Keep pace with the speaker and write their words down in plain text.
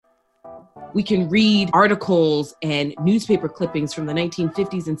we can read articles and newspaper clippings from the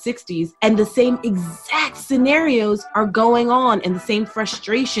 1950s and 60s, and the same exact scenarios are going on, and the same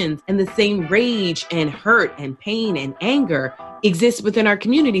frustrations and the same rage and hurt and pain and anger exists within our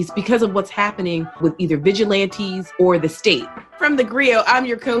communities because of what's happening with either vigilantes or the state. From the Grio, I'm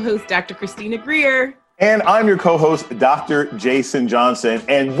your co-host, Dr. Christina Greer. And I'm your co-host, Dr. Jason Johnson.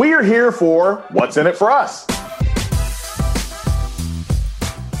 And we're here for What's in It for Us?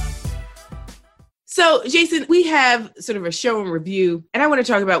 So, Jason, we have sort of a show and review, and I want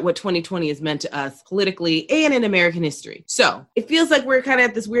to talk about what 2020 has meant to us politically and in American history. So, it feels like we're kind of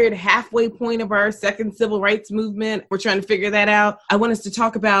at this weird halfway point of our second civil rights movement. We're trying to figure that out. I want us to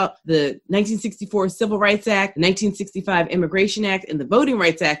talk about the 1964 Civil Rights Act, the 1965 Immigration Act, and the Voting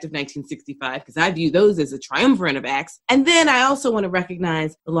Rights Act of 1965, because I view those as a triumvirate of acts. And then I also want to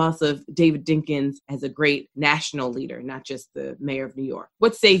recognize the loss of David Dinkins as a great national leader, not just the mayor of New York.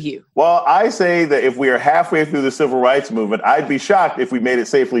 What say you? Well, I say that if we are halfway through the civil rights movement, I'd be shocked if we made it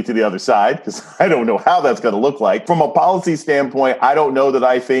safely to the other side, because I don't know how that's going to look like. From a policy standpoint, I don't know that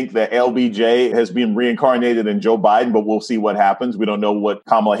I think that LBJ has been reincarnated in Joe Biden, but we'll see what happens. We don't know what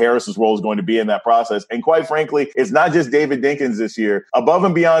Kamala Harris's role is going to be in that process. And quite frankly, it's not just David Dinkins this year. Above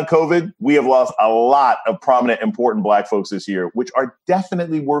and beyond COVID, we have lost a lot of prominent, important Black folks this year, which are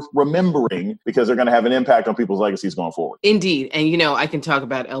definitely worth remembering because they're going to have an impact on people's legacies going forward. Indeed. And, you know, I can talk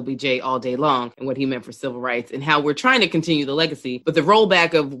about LBJ all day long and what he meant for civil rights and how we're trying to continue the legacy. But the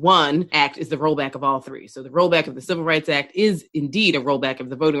rollback of one act is the rollback of all three. So the rollback of the Civil Rights Act is indeed a rollback of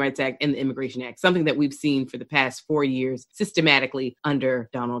the Voting Rights Act and the Immigration Act, something that we've seen for the past 4 years systematically under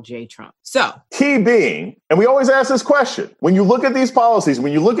Donald J. Trump. So, key being, and we always ask this question, when you look at these policies,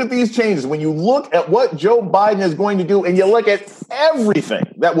 when you look at these changes, when you look at what Joe Biden is going to do, and you look at everything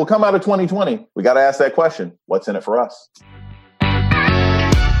that will come out of 2020, we got to ask that question, what's in it for us?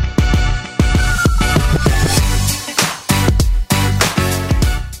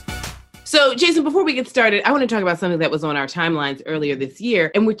 So, Jason, before we get started, I want to talk about something that was on our timelines earlier this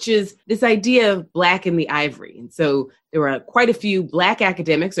year, and which is this idea of Black in the Ivory. And so there were quite a few Black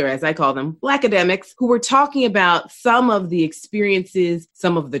academics, or as I call them, Blackademics, who were talking about some of the experiences,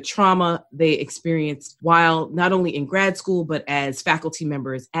 some of the trauma they experienced while not only in grad school, but as faculty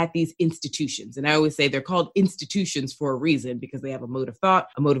members at these institutions. And I always say they're called institutions for a reason, because they have a mode of thought,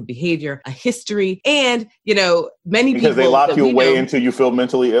 a mode of behavior, a history, and, you know, many people— Because they lock you away until you feel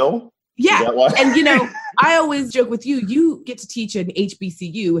mentally ill? Yeah. And, you know, I always joke with you get to teach an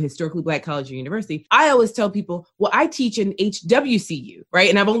HBCU, a historically Black college or university. I always tell people, well, I teach an HWCU,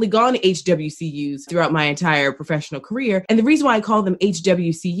 right? And I've only gone to HWCUs throughout my entire professional career. And the reason why I call them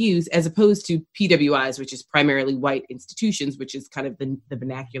HWCUs as opposed to PWIs, which is primarily white institutions, which is kind of the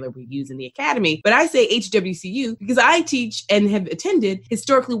vernacular we use in the academy. But I say HWCU because I teach and have attended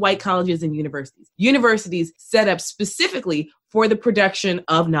historically white colleges and universities set up specifically for the production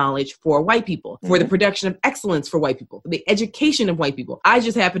of knowledge for white people, for the production of excellence for white people, for the education of white people. I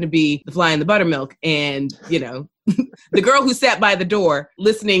just happen to be the fly in the buttermilk and, you know, the girl who sat by the door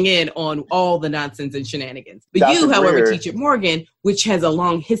listening in on all the nonsense and shenanigans. But Dr. you, however, Greer, teach at Morgan, which has a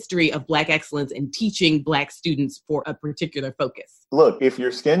long history of Black excellence and teaching Black students for a particular focus. Look, if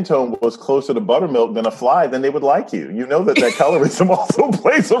your skin tone was closer to buttermilk than a fly, then they would like you. You know that colorism also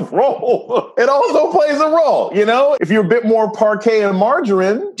plays a role. It also plays a role, you know? If you're a bit more parquet and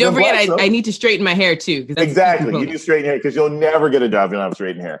margarine. Don't forget, I need to straighten my hair too. Exactly. You need to straighten your hair because you'll never get a job if you don't have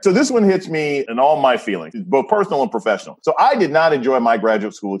straightened hair. So this one hits me in all my feelings, both personal and professional. So I did not enjoy my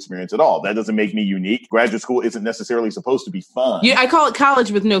graduate school experience at all. That doesn't make me unique. Graduate school isn't necessarily supposed to be fun. Yeah, I call it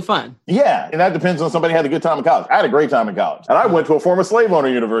college with no fun. Yeah, and that depends on somebody had a good time in college. I had a great time in college. And I went to a former slave owner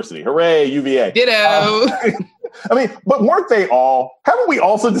university. Hooray, UVA. Ditto. I mean, but weren't they all? Haven't we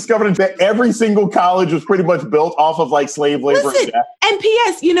also discovered that every single college was pretty much built off of like slave labor? Listen, and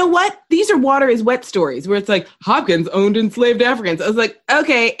P.S., you know what? These are water is wet stories where it's like Hopkins owned enslaved Africans. I was like,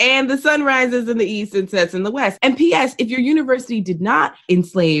 okay, and the sun rises in the east and sets in the west. And P.S., if your university did not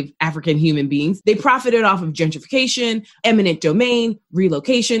enslave African human beings, they profited off of gentrification, eminent domain,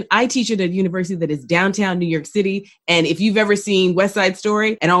 relocation. I teach at a university that is downtown New York City. And if you've ever seen West Side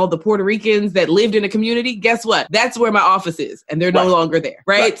Story and all the Puerto Ricans that lived in a community, guess what? That's where my office is. And they're no longer there.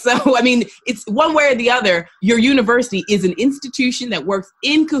 Right? So, I mean, it's one way or the other. Your university is an institution that works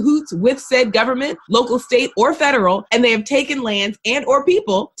in cahoots with said government, local, state, or federal, and they have taken lands and or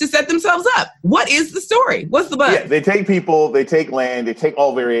people to set themselves up. What is the story? What's the buzz? Yeah, they take people, they take land, they take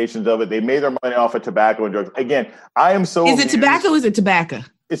all variations of it. They made their money off of tobacco and drugs. Again, I am so— Is it tobacco or is it tobacco?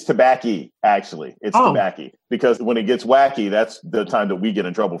 It's tobacco. Actually, it's tobacco, because when it gets wacky, that's the time that we get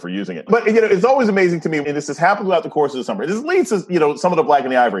in trouble for using it. But it's always amazing to me, and this has happened throughout the course of the summer. This leads to some of the Black in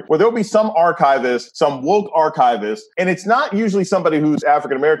the Ivory, where there'll be some archivist, some woke archivist, and it's not usually somebody who's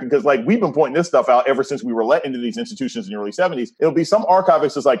African American, because like we've been pointing this stuff out ever since we were let into these institutions in the early 70s. It'll be some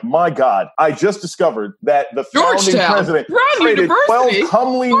archivist that's like, my God, I just discovered that the founding president traded 12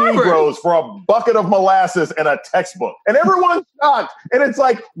 comely Negroes for a bucket of molasses and a textbook, and everyone's shocked. And it's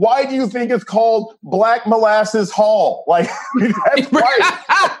like, why do you think it's called Black Molasses Hall? Like, that's right.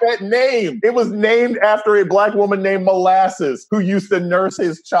 That name. It was named after a Black woman named Molasses who used to nurse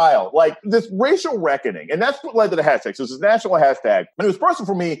his child. Like, this racial reckoning. And that's what led to the hashtag. So it's this national hashtag. And it was personal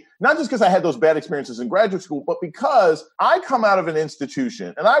for me, not just because I had those bad experiences in graduate school, but because I come out of an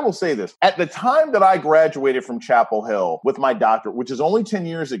institution, and I will say this, at the time that I graduated from Chapel Hill with my doctorate, which is only 10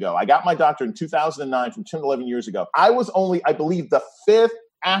 years ago, I got my doctorate in 2009, from 10 to 11 years ago. I was only, I believe, the 5th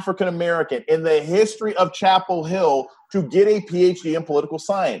African-American in the history of Chapel Hill to get a PhD in political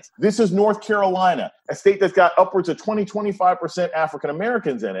science. This is North Carolina, a state that's got upwards of 25%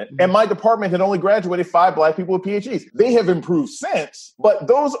 African-Americans in it. And my department had only graduated 5 Black people with PhDs. They have improved since, but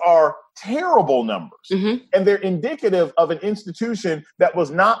those are terrible numbers. And they're indicative of an institution that was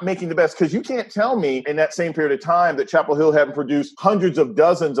not making the best. Because you can't tell me in that same period of time that Chapel Hill hadn't produced hundreds of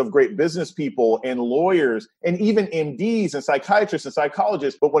dozens of great business people and lawyers and even MDs and psychiatrists and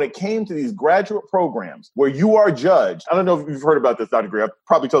psychologists. But when it came to these graduate programs where you are judged, I don't know if you've heard about this, Dr. Gray, I've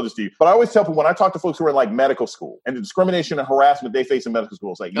probably told this to you, but I always tell people when I talk to folks who are in like medical school and the discrimination and harassment they face in medical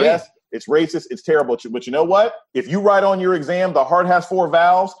school, it's like, yes, it's racist, it's terrible. But you know what? If you write on your exam, the heart has 4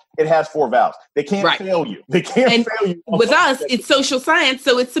 valves, it has 4 valves. They can't fail you. They can't fail you. With us, it's social science,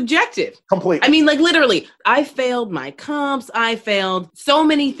 so it's subjective. Completely. I mean, like literally, I failed my comps. I failed so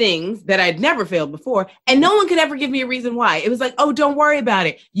many things that I'd never failed before. And no one could ever give me a reason why. It was like, oh, don't worry about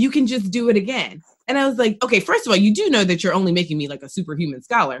it. You can just do it again. And I was like, okay, first of all, you do know that you're only making me like a superhuman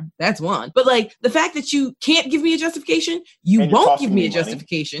scholar. That's one. But like the fact that you can't give me a justification, you won't give me a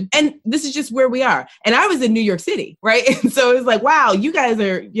justification. And this is just where we are. And I was in New York City, right? And so it was like, wow, you guys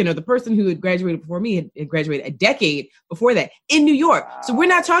are, the person who had graduated before me had graduated a decade before that in New York. Wow. So we're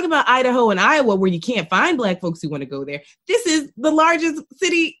not talking about Idaho and Iowa where you can't find Black folks who want to go there. This is the largest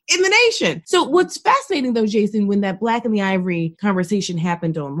city in the nation. So what's fascinating though, Jason, when that Black in the Ivory conversation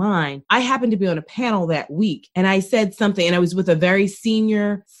happened online, I happened to be on a panel that week. And I said something, and I was with a very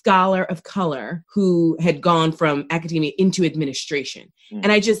senior scholar of color who had gone from academia into administration. And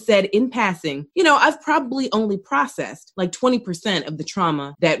I just said in passing, I've probably only processed like 20% of the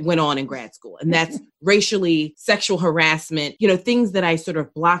trauma that went on in grad school. And that's racially, sexual harassment, things that I sort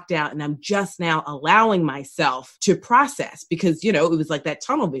of blocked out. And I'm just now allowing myself to process because, it was like that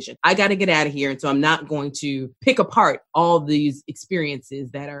tunnel vision. I got to get out of here. And so I'm not going to pick apart all these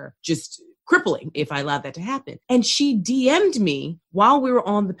experiences that are just crippling if I allowed that to happen. And she DM'd me while we were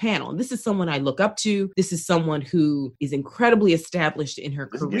on the panel. And this is someone I look up to. This is someone who is incredibly established in her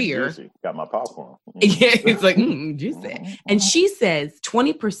career. Got my popcorn. Yeah, it's like, juicy. And she says,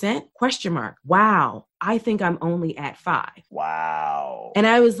 20%? ? Wow. I think I'm only at 5. Wow. And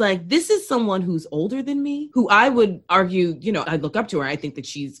I was like, this is someone who's older than me, who I would argue, I look up to her. I think that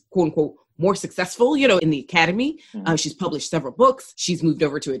she's quote unquote more successful, in the academy. She's published several books. She's moved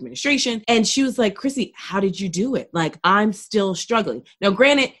over to administration. And she was like, Chrissy, how did you do it? Like, I'm still struggling. Now,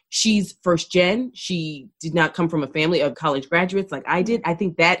 granted, she's first gen. She did not come from a family of college graduates like I did. I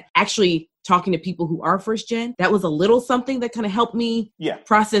think that actually talking to people who are first gen, that was a little something that kind of helped me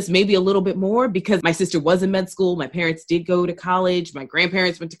process maybe a little bit more because my sister was in med school. My parents did go to college. My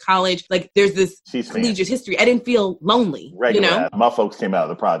grandparents went to college. Like there's this collegiate history. I didn't feel lonely. My folks came out of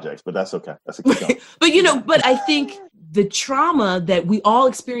the projects, but that's okay. That's a good job. But I think the trauma that we all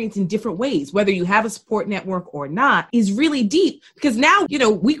experience in different ways, whether you have a support network or not, is really deep because now,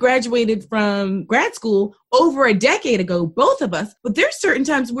 we graduated from grad school over a decade ago, both of us, but there's certain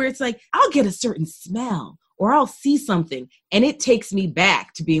times where it's like, I'll get a certain smell or I'll see something and it takes me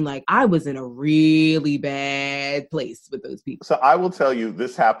back to being like, I was in a really bad place with those people. So I will tell you,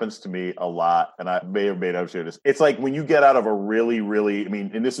 this happens to me a lot, and I may or may not share this. It's like when you get out of a really, really,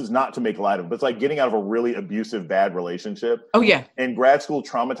 and this is not to make light of it, but it's like getting out of a really abusive, bad relationship. Oh, yeah. And grad school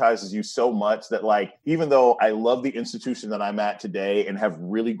traumatizes you so much that like, even though I love the institution that I'm at today and have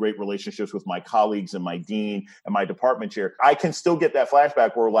really great relationships with my colleagues and my dean and my department chair, I can still get that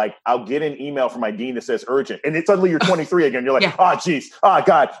flashback where like, I'll get an email from my dean that says urgent it. And then suddenly you're 23 again. You're like, Yeah. oh, geez. Oh,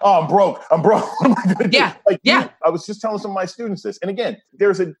 God. Oh, I'm broke. What am I going to do? Yeah. Like, Yeah. I was just telling some of my students this. And again,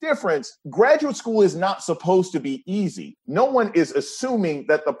 there's a difference. Graduate school is not supposed to be easy. No one is assuming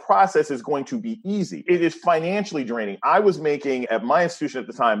that the process is going to be easy. It is financially draining. I was making, at my institution at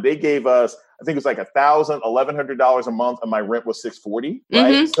the time, they gave us, I think it was like $1,000, $1,100 a month, and my rent was $640.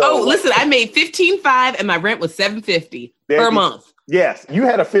 Right? Mm-hmm. So, listen, I made $15,500 and my rent was $750 per month. Yes, you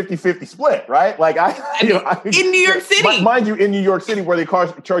had a 50-50 split, right? Like in New York City. Mind you, in New York City, where they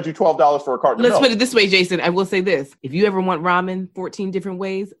charge you $12 for a carton of milk. Let's put it this way, Jason. I will say this. If you ever want ramen 14 different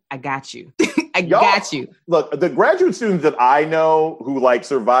ways, I got you. Got you. Look, the graduate students that I know who like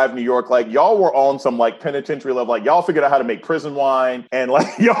survived New York, like y'all were on some like penitentiary level. Like y'all figured out how to make prison wine, and like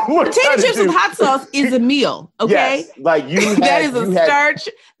y'all were potato chips with hot sauce is a meal. Okay, yes, like that is a starch.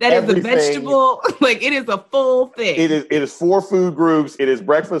 That is a vegetable. Like it is a full thing. It is 4 food groups. It is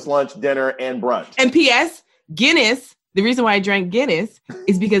breakfast, lunch, dinner, and brunch. And P.S. Guinness. The reason why I drank Guinness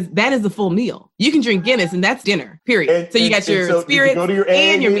is because that is a full meal. You can drink Guinness and that's dinner, period. So you got your spirits did you go to your AA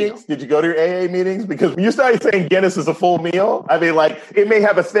and your meetings? meal. Did you go to your AA meetings? Because when you started saying Guinness is a full meal, I mean, like, it may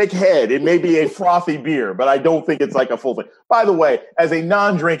have a thick head. It may be a frothy beer, but I don't think it's like a full thing. By the way, as a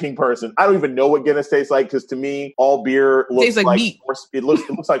non-drinking person, I don't even know what Guinness tastes like because to me, all beer looks like meat. It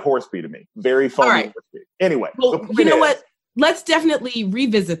looks like horse pee to me. Very foamy horse pee. Anyway. Well, you know what? Let's definitely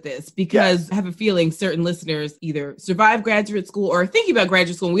revisit this because I have a feeling certain listeners either survive graduate school or are thinking about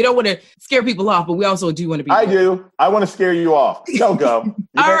graduate school. And we don't want to scare people off, but we also do want to be. I do. I want to scare you off. Don't go.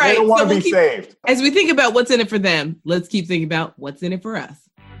 All right. They don't want to be saved. As we think about what's in it for them, let's keep thinking about what's in it for us.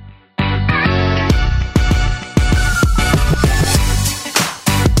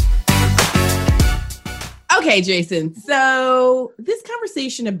 Okay, Jason. So this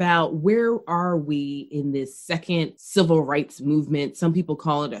conversation about where are we in this second civil rights movement, some people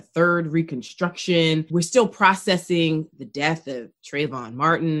call it a third Reconstruction. We're still processing the death of Trayvon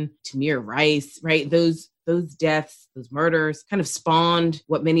Martin, Tamir Rice, right? Those deaths, those murders kind of spawned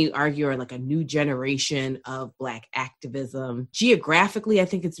what many argue are like a new generation of Black activism. Geographically, I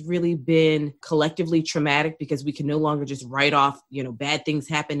think it's really been collectively traumatic because we can no longer just write off, bad things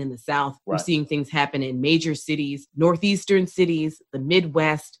happen in the South. Right. We're seeing things happen in major cities, northeastern cities, the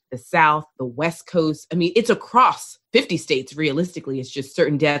Midwest, the South, the West Coast. I mean, it's across 50 states, realistically. It's just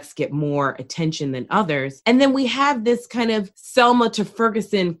certain deaths get more attention than others. And then we have this kind of Selma to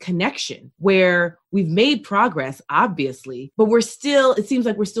Ferguson connection where we've made progress, obviously, but it seems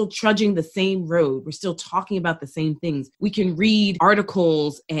like we're still trudging the same road. We're still talking about the same things. We can read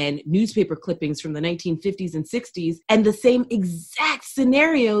articles and newspaper clippings from the 1950s and 60s, and the same exact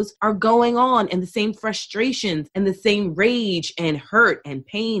scenarios are going on, and the same frustrations and the same rage and hurt and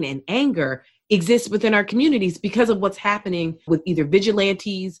pain and anger exists within our communities because of what's happening with either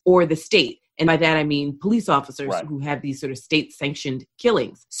vigilantes or the state. And by that, I mean police officers who have these sort of state-sanctioned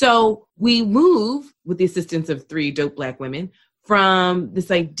killings. So we move, with the assistance of 3 dope Black women, from this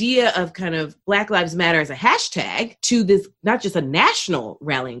idea of kind of Black Lives Matter as a hashtag to this, not just a national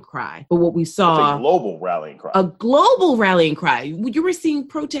rallying cry, but what we saw— a global rallying cry. A global rallying cry. You were seeing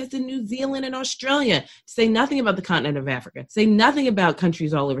protests in New Zealand and Australia, say nothing about the continent of Africa, say nothing about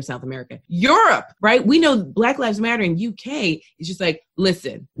countries all over South America. Europe, right? We know Black Lives Matter in UK is just like,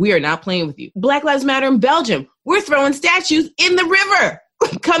 listen, we are not playing with you. Black Lives Matter in Belgium, we're throwing statues in the river.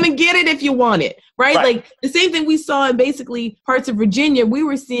 Come and get it if you want it, right? Like the same thing we saw in basically parts of Virginia, we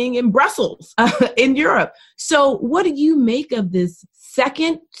were seeing in Brussels, in Europe. So what do you make of this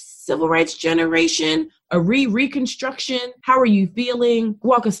second civil rights generation, a reconstruction? How are you feeling?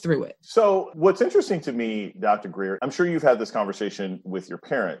 Walk us through it. So what's interesting to me, Dr. Greer, I'm sure you've had this conversation with your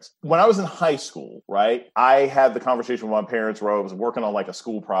parents. When I was in high school, right, I had the conversation with my parents where I was working on like a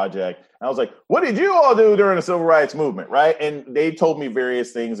school project. And I was like, what did you all do during the civil rights movement, right? And they told me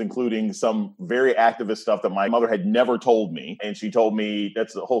various things, including some very activist stuff that my mother had never told me. And she told me,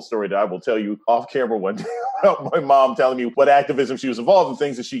 that's the whole story that I will tell you off camera one day about my mom telling me what activism she was involved in,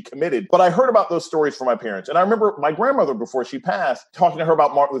 things that she committed. But I heard about those stories from my parents. And I remember my grandmother, before she passed, talking to her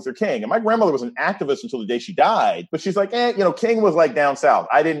about Martin Luther King. And my grandmother was an activist until the day she died. But she's like, King was like down south.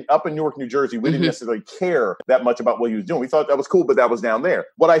 Up in Newark, New Jersey, we didn't necessarily care that much about what he was doing. We thought that was cool, but that was down there.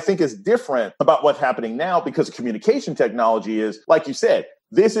 What I think is different about what's happening now, because of communication technology, is, like you said,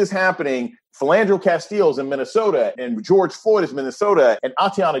 this is happening Philando Castile's in Minnesota, and George Floyd is Minnesota, and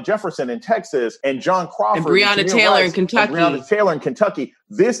Atiana Jefferson in Texas, and John Crawford and Breonna Taylor in Kentucky. Breonna Taylor in Kentucky.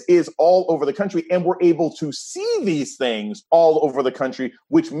 This is all over the country, and we're able to see these things all over the country,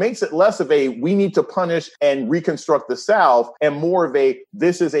 which makes it less of a we need to punish and reconstruct the South, and more of a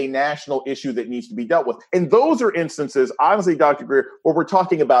this is a national issue that needs to be dealt with. And those are instances, honestly, Dr. Greer, where we're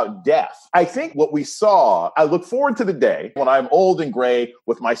talking about death. I think what we saw, I look forward to the day when I'm old and gray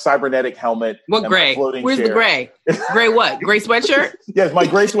with my cybernetic helmet. What gray? Where's chair. The gray? Gray what? Gray sweatshirt? Yes, my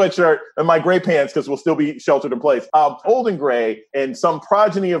gray sweatshirt and my gray pants, because we'll still be sheltered in place. Old and gray, and some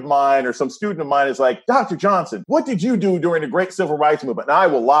progeny of mine or some student of mine is like, Dr. Johnson, what did you do during the great civil rights movement? And I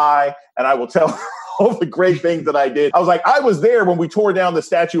will lie and I will tell all the great things that I did. I was like, I was there when we tore down the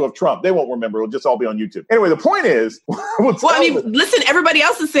statue of Trump. They won't remember. It'll just all be on YouTube. Anyway, the point is, listen, everybody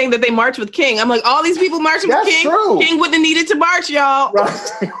else is saying that they marched with King. I'm like, all these people marching with King. True. King wouldn't have needed to march, y'all.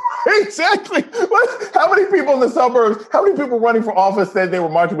 Right. Exactly. How many people in the suburbs, how many people running for office said they were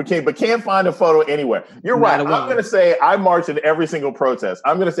marching with King, but can't find a photo anywhere? You're right. I'm going to say I marched in every single protest.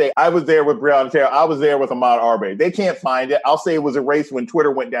 I'm going to say I was there with Breonna Taylor. I was there with Ahmaud Arbery. They can't find it. I'll say it was erased when Twitter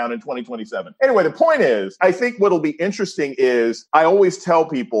went down in 2027. Anyway, the point is, I think what'll be interesting is I always tell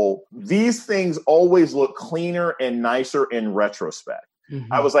people these things always look cleaner and nicer in retrospect.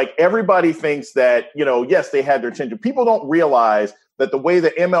 Mm-hmm. I was like, everybody thinks that, yes, they had their attention. People don't realize that the way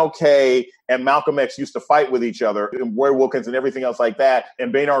that MLK and Malcolm X used to fight with each other, and Roy Wilkins and everything else like that,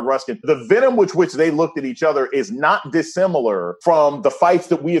 and Baynard Ruskin, the venom with which they looked at each other is not dissimilar from the fights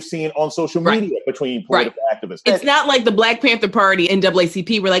that we have seen on social media between political activists. It's not like the Black Panther Party,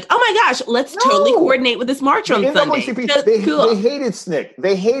 NAACP, were like, oh my gosh, let's totally coordinate with this march on Sunday. They hated SNCC.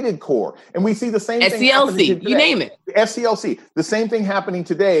 They hated CORE. And we see the same thing. SCLC, you name it. SCLC. The same thing happening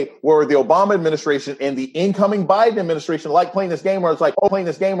today where the Obama administration and the incoming Biden administration like playing this game where it's like,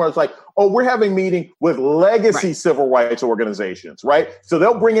 we're having a meeting with legacy civil rights organizations, right? So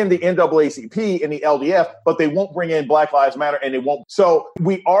they'll bring in the NAACP and the LDF, but they won't bring in Black Lives Matter, and they won't. So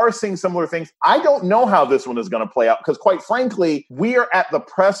we are seeing similar things. I don't know how this one is going to play out because, quite frankly, we are at the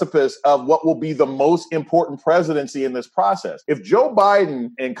precipice of what will be the most important presidency in this process. If Joe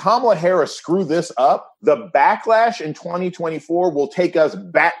Biden and Kamala Harris screw this up, the backlash in 2024 will take us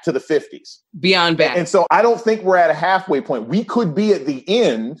back to the 50s. Beyond back. And so I don't think we're at a halfway point. We could be at the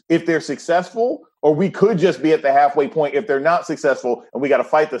end if they're successful, or we could just be at the halfway point if they're not successful, and we got to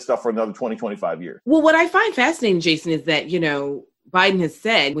fight this stuff for another 20, 25 years. Well, what I find fascinating, Jason, is that, Biden has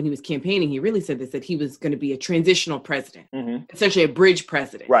said when he was campaigning, he really said this, that he was going to be a transitional president, essentially a bridge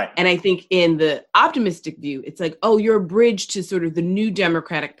president. Right. And I think in the optimistic view, it's like, oh, you're a bridge to sort of the new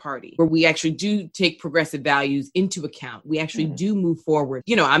Democratic Party where we actually do take progressive values into account. We actually do move forward.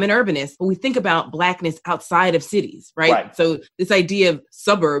 I'm an urbanist, but we think about Blackness outside of cities, right? So this idea of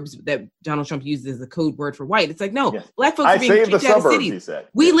suburbs that Donald Trump uses as a code word for white, it's like, no, Black folks are being kicked out of cities.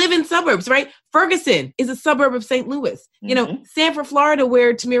 We live in suburbs, right? Ferguson is a suburb of St. Louis. Sanford, Florida,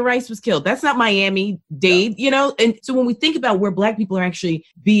 where Tamir Rice was killed. That's not Miami-Dade, And so when we think about where Black people are actually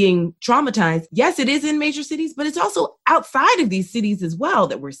being traumatized, yes, it is in major cities, but it's also outside of these cities as well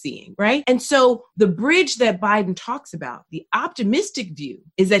that we're seeing, right? And so the bridge that Biden talks about, the optimistic view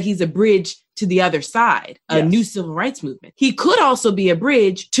is that he's a bridge to the other side, a new civil rights movement. He could also be a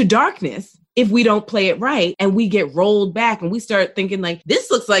bridge to darkness if we don't play it right and we get rolled back and we start thinking like, this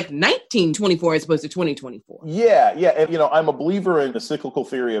looks like 1924 as opposed to 2024. Yeah. And, I'm a believer in the cyclical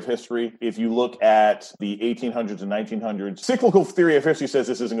theory of history. If you look at the 1800s and 1900s, cyclical theory of history says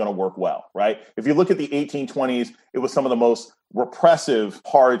this isn't going to work well, right? If you look at the 1820s, it was some of the most repressive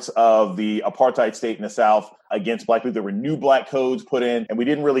parts of the apartheid state in the South against Black people. There were new Black codes put in, and we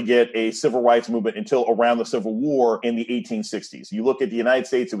didn't really get a civil rights movement until around the Civil War in the 1860s. You look at the United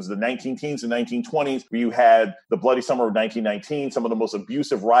States, it was the 19-teens and 1920s where you had the Bloody Summer of 1919. Some of the most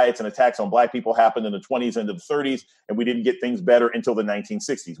abusive riots and attacks on Black people happened in the 20s into the 30s, and we didn't get things better until the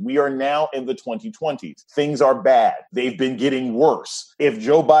 1960s. We are now in the 2020s. Things are bad. They've been getting worse. If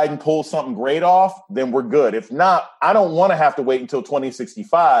Joe Biden pulls something great off, then we're good. If not, I don't want to have to wait until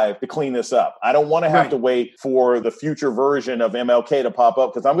 2065 to clean this up. I don't want to have to wait for the future version of MLK to pop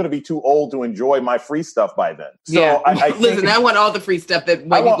up because I'm going to be too old to enjoy my free stuff by then. So I want all the free stuff that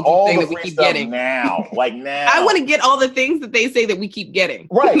white people keep saying that we keep getting now. I want to get all the things that they say that we keep getting.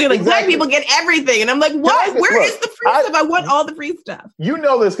 Right. They're like, Black people get everything. And I'm like, what? Where is the free stuff? I want all the free stuff. You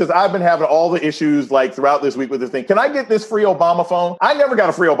know this because I've been having all the issues like throughout this week with this thing. Can I get this free Obama phone? I never got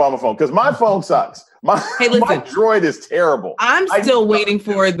a free Obama phone because my phone sucks. My Droid is terrible. I'm still waiting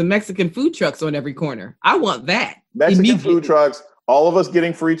for the Mexican food trucks on every corner. I want that. Mexican food trucks, all of us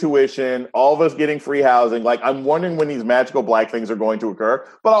getting free tuition, all of us getting free housing. Like, I'm wondering when these magical black things are going to occur.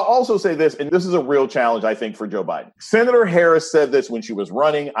 But I'll also say this, and this is a real challenge, I think, for Joe Biden. Senator Harris said this when she was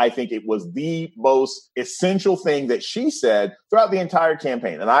running. I think it was the most essential thing that she said throughout the entire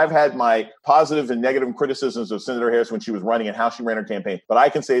campaign. And I've had my positive and negative criticisms of Senator Harris when she was running and how she ran her campaign. But I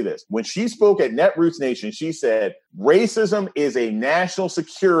can say this. When she spoke at Netroots Nation, she said, racism is a national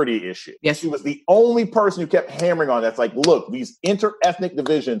security issue. Yes. She was the only person who kept hammering on that's like, look, these inter-ethnic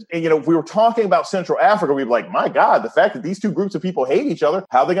divisions. And, if we were talking about Central Africa, we'd be like, my God, the fact that these two groups of people hate each other,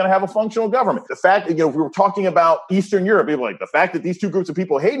 how are they going to have a functional government? The fact that, if we were talking about Eastern Europe, people like, the fact that these two groups of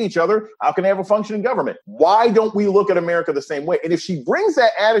people hate each other, how can they have a functioning government? Why don't we look at America the same way? And if she brings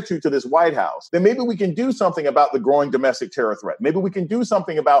that attitude to this White House, then maybe we can do something about the growing domestic terror threat. Maybe we can do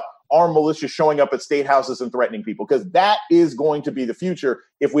something about armed militia showing up at state houses and threatening people, because that is going to be the future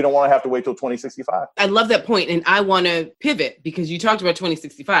if we don't want to have to wait till 2065. I love that point, and I want to pivot because you talked about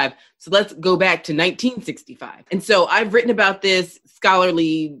 2065. So let's go back to 1965. And so I've written about this,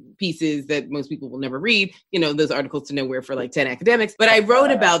 scholarly pieces that most people will never read, those articles to nowhere for like 10 academics. But I wrote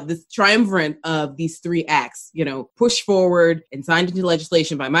about this triumvirate of these three acts, pushed forward and signed into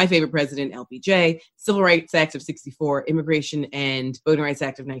legislation by my favorite president, LBJ, Civil Rights Act of 64, Immigration and Voting Rights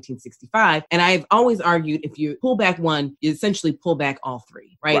Act of 1965. And I've always argued if you pull back one, you essentially pull back all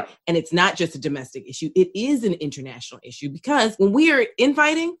three, right? And it's not just a domestic issue. It is an international issue, because when we are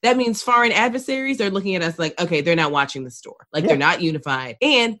infighting, that means foreign adversaries are looking at us like, okay, they're not watching the store. Like, they're not unified.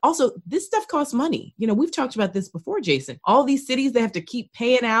 And also, this stuff costs money. We've talked about this before, Jason. All these cities, they have to keep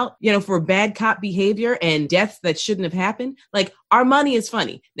paying out, for bad cop behavior and deaths that shouldn't have happened. Like, our money is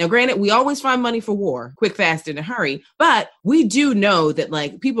funny. Now, granted, we always find money for war, quick, fast, in a hurry. But we do know that,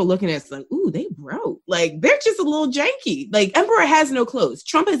 like, people looking at us like, ooh, they broke. Like, they're just a little janky. Like, Emperor has no clothes.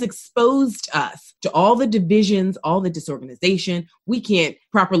 Trump has exposed us to all the divisions, all the disorganization. We can't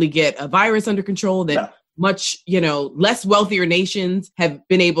properly get a virus under control that much, less wealthier nations have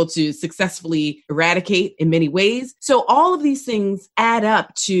been able to successfully eradicate in many ways. So all of these things add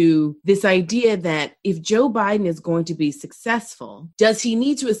up to this idea that if Joe Biden is going to be successful, does he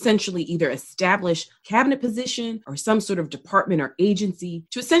need to essentially either establish cabinet position or some sort of department or agency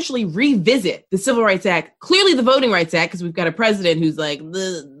to essentially revisit the Civil Rights Act, clearly the Voting Rights Act, because we've got a president who's like,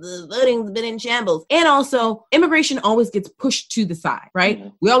 the voting's been in shambles. And also, immigration always gets pushed to the side, right? Mm-hmm.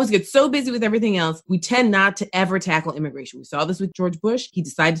 We always get so busy with everything else. We tend not to ever tackle immigration. We saw this with George Bush. He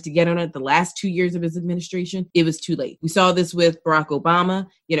decided to get on it the last 2 years of his administration. It was too late. We saw this with Barack Obama.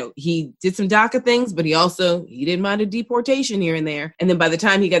 He did some DACA things, but he didn't mind a deportation here and there. And then by the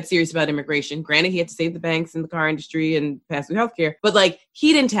time he got serious about immigration, granted, he had to save the banks and the car industry and pass through healthcare, but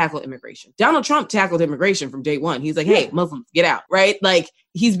he didn't tackle immigration. Donald Trump tackled immigration from day one. He's like, hey, Muslims, get out, right?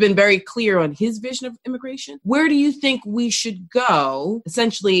 He's been very clear on his vision of immigration. Where do you think we should go,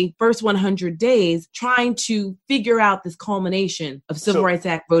 essentially, first 100 days, trying to figure out this culmination of Civil Rights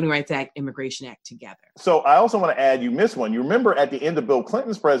Act, Voting Rights Act, Immigration Act together? So I also want to add, you missed one. You remember at the end of Bill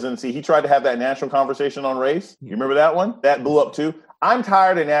Clinton's presidency, he tried to have that national conversation on race. You remember that one? That blew up too. I'm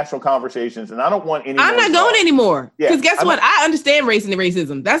tired of national conversations, and I don't want any. I'm not going anymore. Because guess what? I understand race and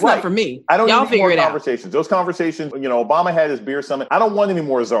racism. That's not for me. I don't Y'all need figure more it conversations. Out. Those conversations, Obama had his beer summit. I don't want any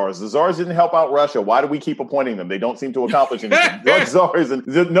more czars. The czars didn't help out Russia. Why do we keep appointing them? They don't seem to accomplish anything.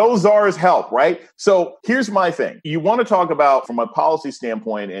 No czars help, right? So here's my thing. You want to talk about from a policy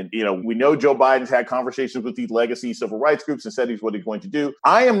standpoint, and we know Joe Biden's had conversations with these legacy civil rights groups and said he's what he's going to do.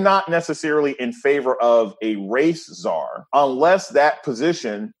 I am not necessarily in favor of a race czar unless that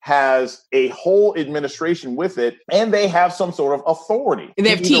position has a whole administration with it, and they have some sort of authority. And they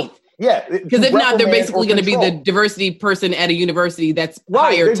have teeth. Yeah. Because if not, they're basically going to be the diversity person at a university that's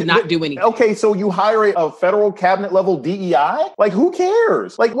hired to not do anything. Okay, so you hire a federal cabinet level DEI? Who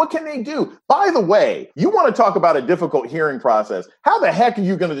cares? What can they do? By the way, you want to talk about a difficult hearing process. How the heck are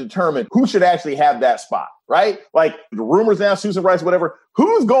you going to determine who should actually have that spot? Right? The rumors now, Susan Rice, whatever,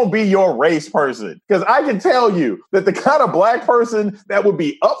 who's going to be your race person? Because I can tell you that the kind of black person that would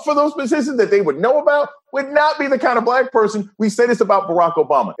be up for those positions that they would know about would not be the kind of black person. We say this about Barack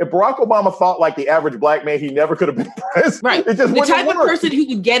Obama. If Barack Obama thought like the average black man, he never could have been president. Right. It just the type of person who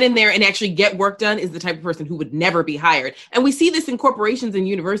would get in there and actually get work done is the type of person who would never be hired. And we see this in corporations and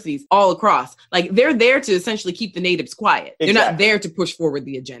universities all across. They're there to essentially keep the natives quiet. Exactly. They're not there to push forward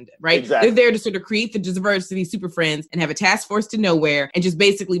the agenda, right? Exactly. They're there to sort of create the University super friends and have a task force to nowhere and just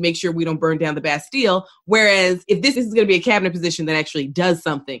basically make sure we don't burn down the Bastille. Whereas if this is going to be a cabinet position that actually does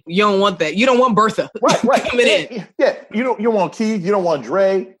something, you don't want that. You don't want Bertha right. coming in. Yeah, you don't want Keith, you don't want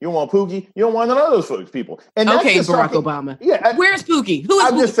Dre, you don't want Pookie, you don't want none of those folks, people. And okay, Barack Obama. Yeah, where's Pookie? Who is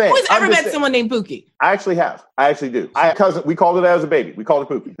I'm Pookie? Just saying, Who has ever met someone named Pookie? I actually have. I actually do. I have a cousin. We called it as a baby. We called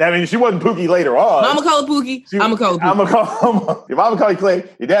her Pookie. I mean, she wasn't Pookie later on. Mama call her Pookie. I'm gonna call her Pookie. I'm gonna call your mama call you Clay.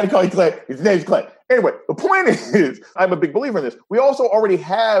 Your daddy call you Clay. His name's Clay. Anyway, the point is, I'm a big believer in this. We also already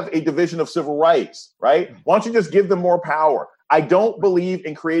have a division of civil rights, right? Why don't you just give them more power? I don't believe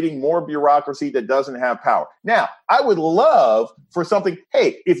in creating more bureaucracy that doesn't have power. Now, I would love for something,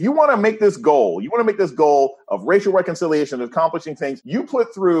 hey, if you want to make this goal, of racial reconciliation, accomplishing things, you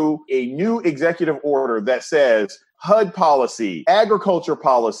put through a new executive order that says HUD policy, agriculture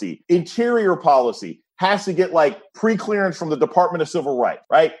policy, interior policy, has to get like pre-clearance from the Department of Civil Rights,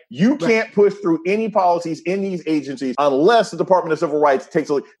 right? You can't push through any policies in these agencies unless the Department of Civil Rights takes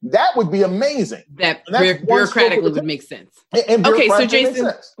a look. That would be amazing. That bureaucratically would make sense. Okay, so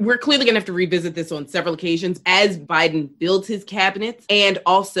Jason, we're clearly going to have to revisit this on several occasions as Biden builds his cabinets and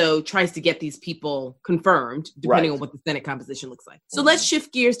also tries to get these people confirmed, depending on what the Senate composition looks like. So let's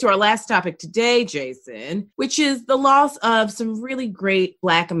shift gears to our last topic today, Jason, which is the loss of some really great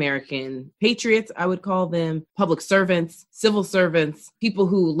Black American patriots, I would call them, public servants, civil servants, people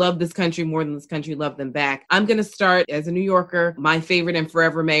who love this country more than this country loved them back. I'm going to start as a New Yorker. My favorite and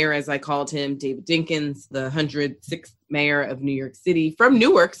forever mayor, as I called him, David Dinkins, the 106th mayor of New York City from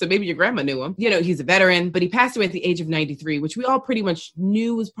Newark. So maybe your grandma knew him. You know, he's a veteran, but he passed away at the age of 93, which we all pretty much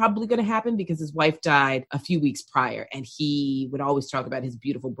knew was probably going to happen because his wife died a few weeks prior. And he would always talk about his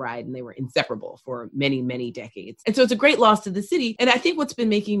beautiful bride, and they were inseparable for many, many decades. And so it's a great loss to the city. And I think what's been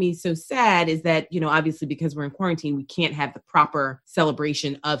making me so sad is that, you know, obviously because we're in quarantine, we can't have the proper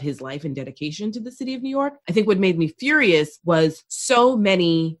celebration of his life and dedication to the city of New York. I think what made me furious was so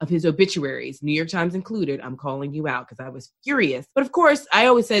many of his obituaries, New York Times included, I'm calling you out because I was furious. But of course, I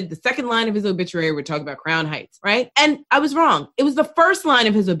always said the second line of his obituary would talk about Crown Heights, right? And I was wrong. It was the first line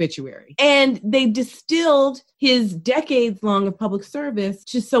of his obituary. And they distilled his decades long of public service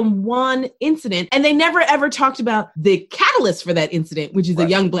to some one incident. And they never ever talked about the catalyst for that incident, which is a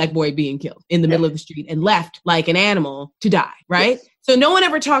young Black boy being killed in the middle of the street and left like an animal to die, right? Yes. So no one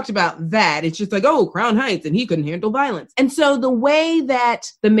ever talked about that. It's just like, oh, Crown Heights, and he couldn't handle violence. And so the way that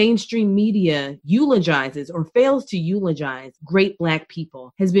the mainstream media eulogizes or fails to eulogize great Black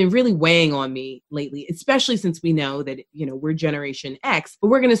people has been really weighing on me lately, especially since we know that, you know, we're Generation X, but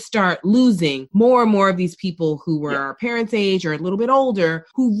we're going to start losing more and more of these people who were our parents' age or a little bit older,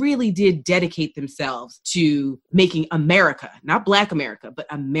 who really did dedicate themselves to making America, not Black America, but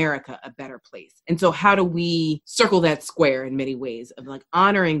America a better place. And so how do we circle that square in many ways of like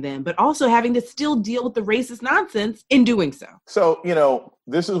honoring them, but also having to still deal with the racist nonsense in doing so? So, you know,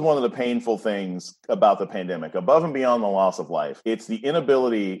 this is one of the painful things about the pandemic, above and beyond the loss of life. It's the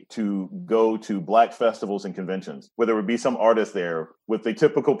inability to go to Black festivals and conventions, where there would be some artist there with the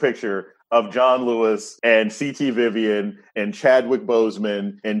typical picture of John Lewis and C.T. Vivian and Chadwick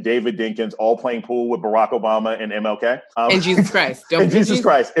Boseman and David Dinkins all playing pool with Barack Obama and MLK. And Jesus Christ. And Jesus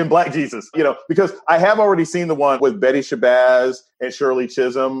Christ and Black Jesus, you know, because I have already seen the one with Betty Shabazz and Shirley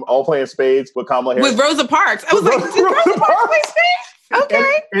Chisholm all playing spades with Kamala Harris. With Rosa Parks. I was like, did Rosa Parks play spades?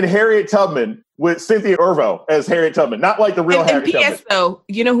 Okay. And Harriet Tubman with Cynthia Erivo as Harriet Tubman, not like the real Harriet Tubman. P.S. though,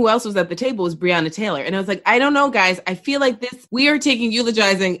 you know who else was at the table was Breonna Taylor. And I was like, I don't know, guys. I feel like we are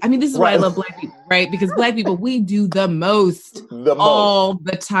eulogizing. I mean, this is why I love Black people, right? Because Black people, we do the most all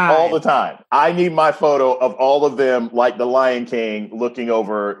the time. All the time. I need my photo of all of them like the Lion King looking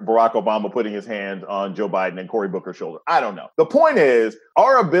over Barack Obama putting his hand on Joe Biden and Cory Booker's shoulder. I don't know. The point is,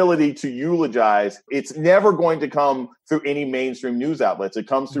 our ability to eulogize, it's never going to come through any mainstream news outlets. It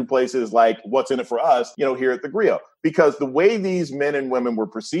comes through places like What's in It for Us, you know, here at the Grio. Because the way these men and women were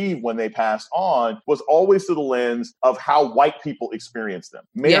perceived when they passed on was always through the lens of how white people experienced them.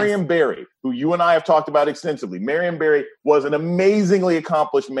 Marion Barry, who you and I have talked about extensively, Marion Barry was an amazingly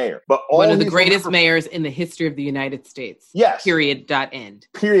accomplished mayor. But one of the greatest mayors in the history of the United States. Yes. Period. End.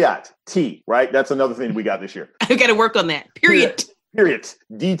 Period. T, right? That's another thing we got this year. I've got to work on that. Period.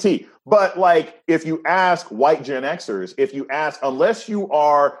 DT. But like, if you ask white Gen Xers, unless you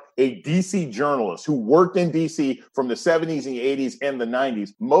are a DC journalist who worked in DC from the 70s and the 80s and the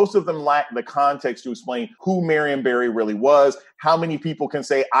 90s, most of them lack the context to explain who Marion Barry really was. How many people can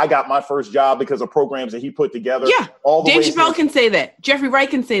say, I got my first job because of programs that he put together? Yeah, Dave Chappelle can say that. Jeffrey Wright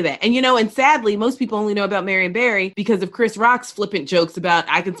can say that. And, you know, and sadly, most people only know about Marion Barry because of Chris Rock's flippant jokes about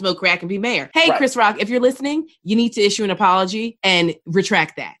I can smoke crack and be mayor. Hey, Chris Rock, if you're listening, you need to issue an apology and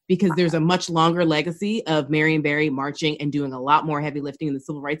retract that because because there's a much longer legacy of Marion Barry marching and doing a lot more heavy lifting in the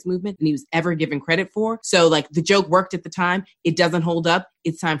civil rights movement than he was ever given credit for. So like the joke worked at the time. It doesn't hold up.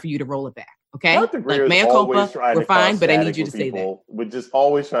 It's time for you to roll it back. Okay? Like mea culpa, we're fine, but I need you to say that. We're just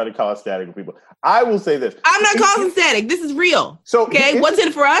always trying to cause static with people. I will say this. I'm not causing static. This is real. So, okay? What's in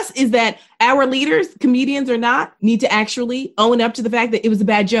it for us is that our leaders, comedians or not, need to actually own up to the fact that it was a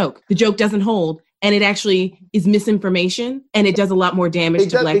bad joke. The joke doesn't hold. And it actually is misinformation. And it does a lot more damage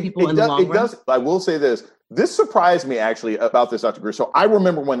to Black people in the long run. I will say this. This surprised me actually about this, Dr. Greer. So I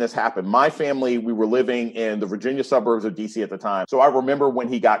remember when this happened. My family, we were living in the Virginia suburbs of DC at the time. So I remember when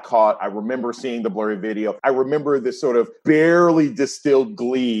he got caught. I remember seeing the blurry video. I remember this sort of barely distilled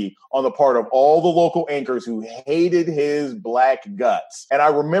glee on the part of all the local anchors who hated his Black guts. And I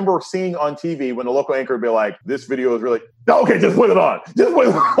remember seeing on TV when the local anchor would be like, this video is really, okay, just put it on. Just put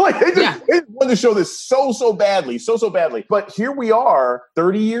it on. Like, they wanted to show this so badly. But here we are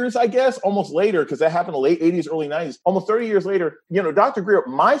 30 years, I guess, almost later, because that happened in the late 80s, early 90s, almost 30 years later. You know, Dr. Greer,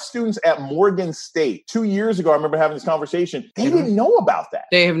 my students at Morgan State 2 years ago, I remember having this conversation. They didn't know about that.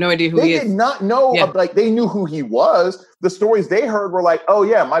 They have no idea who he is. They did not know. Like, they knew who he was. The stories they heard were like, oh,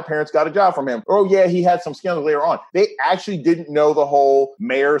 yeah, my parents got a job from him. Or, oh, yeah, he had some scandal later on. They actually didn't know the whole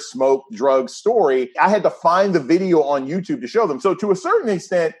mayor smoked drugs story. I had to find the video on YouTube to show them. So to a certain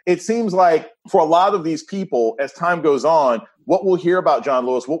extent, it seems like for a lot of these people, as time goes on, what we'll hear about John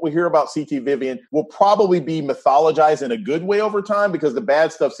Lewis, what we'll hear about C.T. Vivian will probably be mythologized in a good way over time because the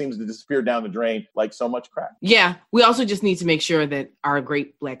bad stuff seems to disappear down the drain like so much crap. Yeah. We also just need to make sure that our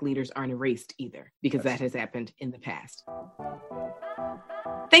great Black leaders aren't erased either, because that has happened in the past.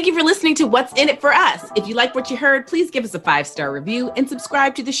 Thank you for listening to What's in It for Us. If you like what you heard, please give us a 5-star review and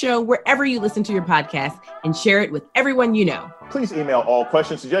subscribe to the show wherever you listen to your podcast and share it with everyone you know. Please email all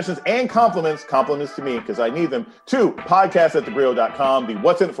questions, suggestions, and compliments to me because I need them, to podcast@thegrio.com. The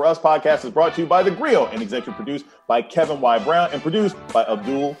What's in It for Us podcast is brought to you by The Grio and executive produced by Kevin Y. Brown and produced by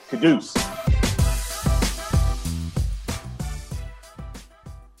Abdul Caduce.